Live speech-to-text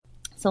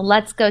So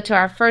let's go to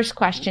our first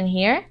question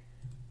here.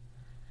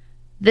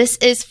 This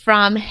is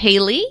from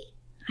Haley.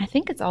 I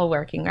think it's all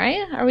working,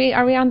 right? Are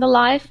we on the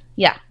live?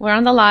 Yeah, we're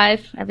on the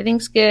live.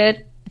 Everything's good.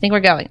 I think we're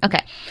going.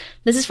 Okay.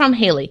 This is from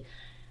Haley.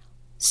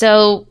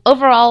 So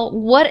overall,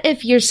 what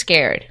if you're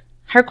scared?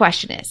 Her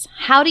question is,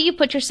 how do you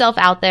put yourself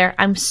out there?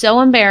 I'm so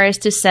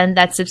embarrassed to send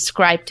that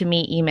subscribe to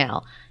me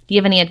email. Do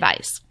you have any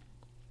advice?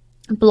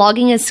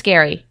 Blogging is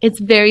scary. It's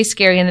very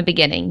scary in the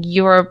beginning.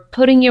 You're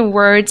putting your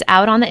words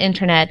out on the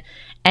internet.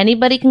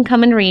 Anybody can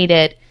come and read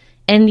it.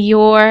 And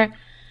you're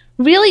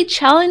really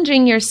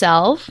challenging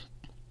yourself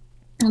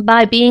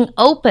by being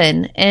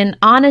open and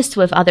honest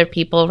with other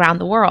people around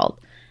the world.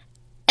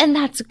 And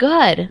that's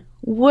good.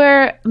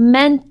 We're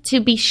meant to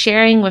be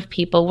sharing with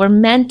people. We're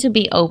meant to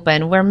be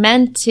open. We're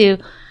meant to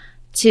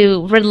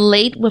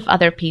relate with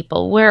other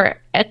people. We're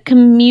a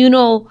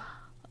communal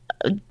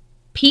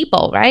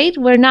people, right?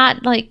 We're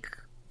not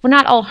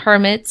all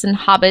hermits and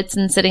hobbits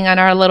and sitting on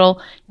our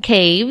little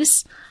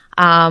caves.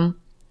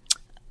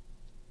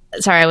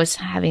 Sorry, I was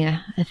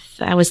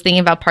thinking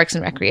about Parks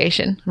and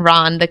Recreation.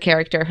 Ron, the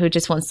character who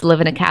just wants to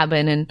live in a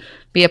cabin and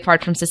be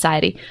apart from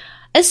society.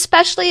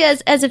 Especially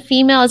as a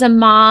female, as a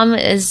mom,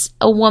 as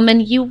a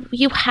woman,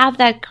 you have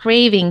that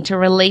craving to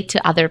relate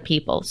to other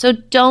people. So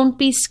don't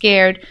be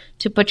scared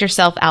to put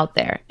yourself out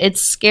there.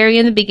 It's scary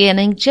in the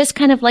beginning, just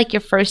kind of like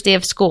your first day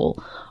of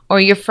school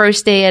or your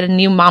first day at a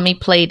new mommy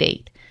play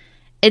date.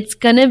 It's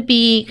going to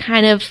be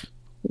kind of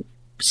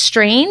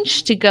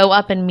strange to go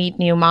up and meet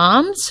new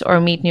moms or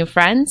meet new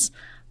friends.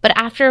 But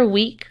after a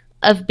week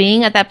of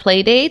being at that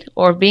play date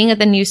or being at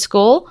the new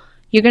school,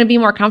 you're going to be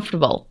more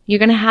comfortable. You're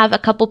going to have a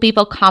couple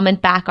people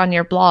comment back on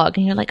your blog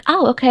and you're like,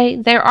 oh, okay,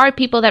 there are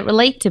people that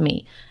relate to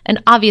me.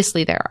 And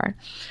obviously there are.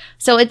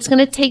 So it's going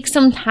to take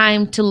some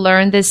time to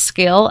learn this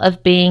skill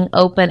of being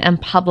open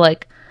and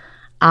public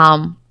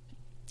and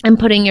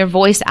putting your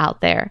voice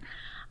out there.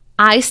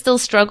 I still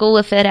struggle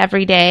with it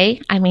every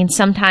day. I mean,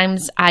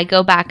 sometimes I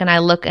go back and I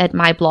look at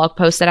my blog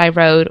posts that I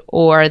wrote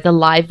or the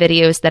live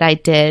videos that I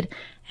did.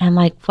 And I'm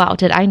like, wow,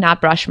 did I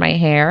not brush my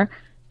hair?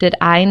 Did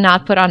I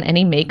not put on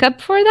any makeup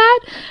for that?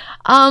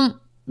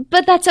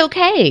 But that's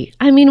okay.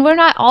 I mean, we're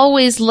not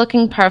always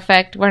looking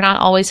perfect. We're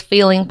not always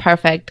feeling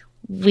perfect.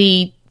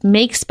 We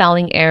make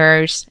spelling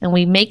errors and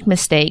we make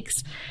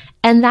mistakes.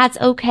 And that's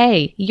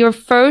okay. Your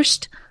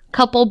first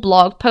couple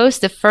blog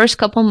posts, the first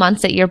couple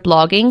months that you're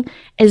blogging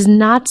is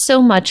not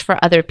so much for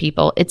other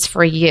people. It's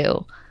for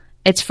you.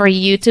 It's for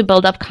you to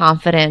build up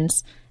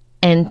confidence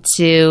and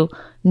to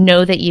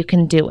know that you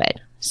can do it.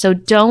 So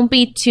don't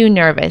be too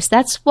nervous.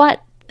 That's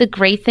what the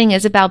great thing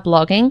is about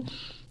blogging.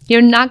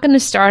 You're not going to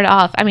start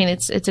off, I mean,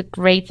 it's a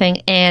great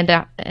thing and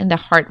a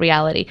hard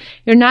reality.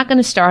 You're not going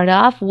to start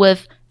off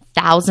with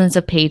thousands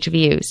of page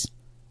views,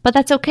 but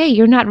that's okay.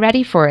 You're not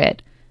ready for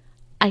it.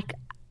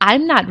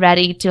 I'm not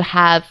ready to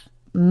have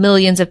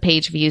millions of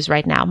page views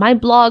right now. My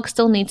blog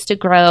still needs to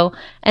grow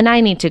and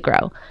I need to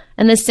grow.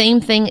 And the same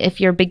thing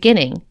if you're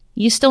beginning.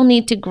 You still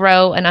need to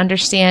grow and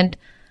understand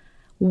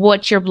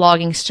what your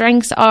blogging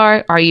strengths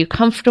are. Are you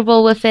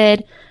comfortable with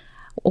it?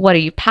 What are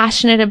you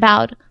passionate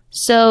about?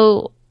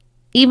 So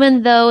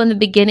even though in the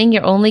beginning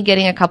you're only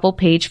getting a couple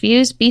page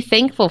views, be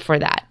thankful for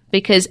that.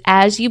 Because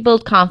as you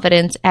build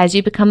confidence, as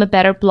you become a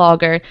better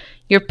blogger,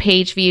 your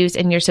page views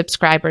and your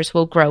subscribers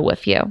will grow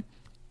with you.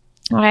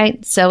 All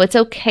right, so it's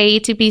okay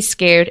to be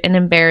scared and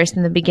embarrassed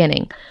in the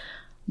beginning.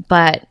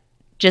 But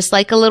just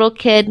like a little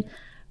kid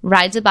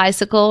rides a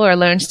bicycle or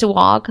learns to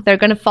walk, they're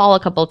going to fall a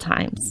couple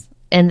times.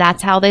 And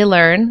that's how they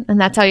learn,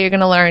 and that's how you're going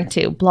to learn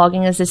too.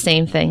 Blogging is the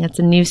same thing. It's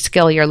a new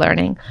skill you're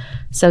learning.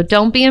 So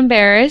don't be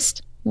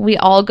embarrassed. We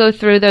all go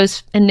through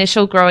those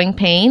initial growing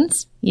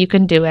pains. You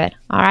can do it,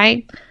 all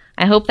right?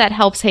 I hope that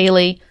helps,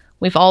 Haley.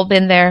 We've all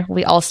been there.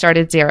 We all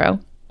started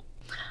zero.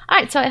 All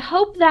right, so I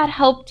hope that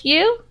helped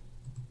you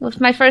with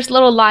my first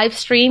little live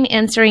stream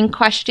answering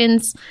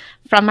questions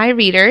from my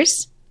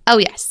readers. Oh,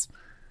 yes.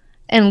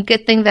 And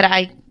good thing that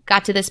I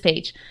got to this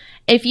page.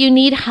 If you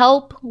need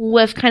help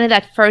with kind of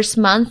that first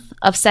month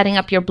of setting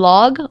up your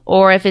blog,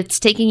 or if it's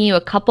taking you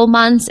a couple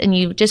months and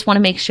you just want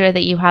to make sure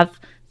that you have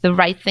the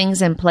right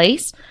things in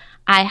place,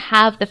 I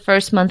have the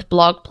first month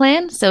blog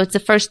plan. So it's the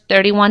first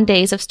 31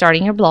 days of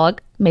starting your blog.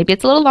 Maybe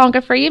it's a little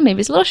longer for you, maybe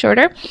it's a little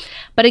shorter,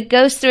 but it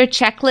goes through a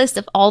checklist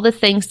of all the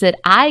things that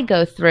I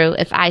go through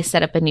if I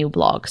set up a new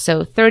blog.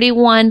 So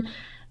 31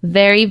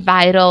 very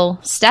vital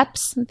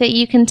steps that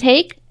you can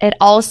take. It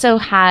also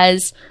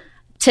has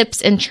tips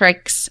and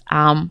tricks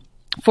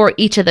for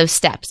each of those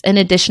steps and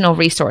additional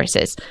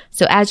resources.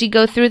 So as you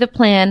go through the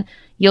plan,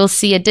 you'll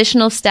see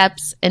additional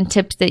steps and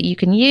tips that you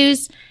can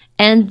use,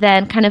 and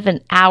then kind of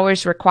an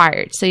hours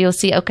required. So you'll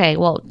see, okay,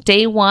 well,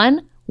 day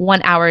 1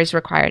 hour is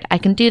required. I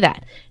can do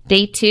that.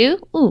 Day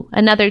 2,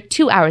 another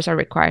 2 hours are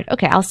required.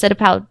 Okay, I'll set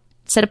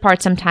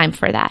apart some time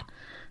for that.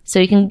 So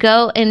you can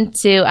go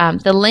into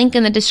the link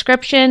in the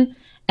description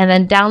and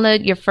then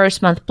download your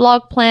first month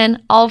blog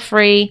plan, all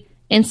free,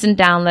 instant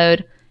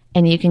download,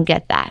 and you can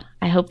get that.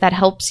 I hope that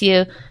helps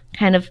you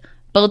kind of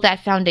build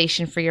that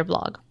foundation for your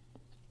blog.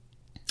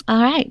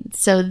 All right,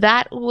 so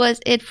that was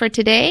it for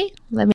today. Let me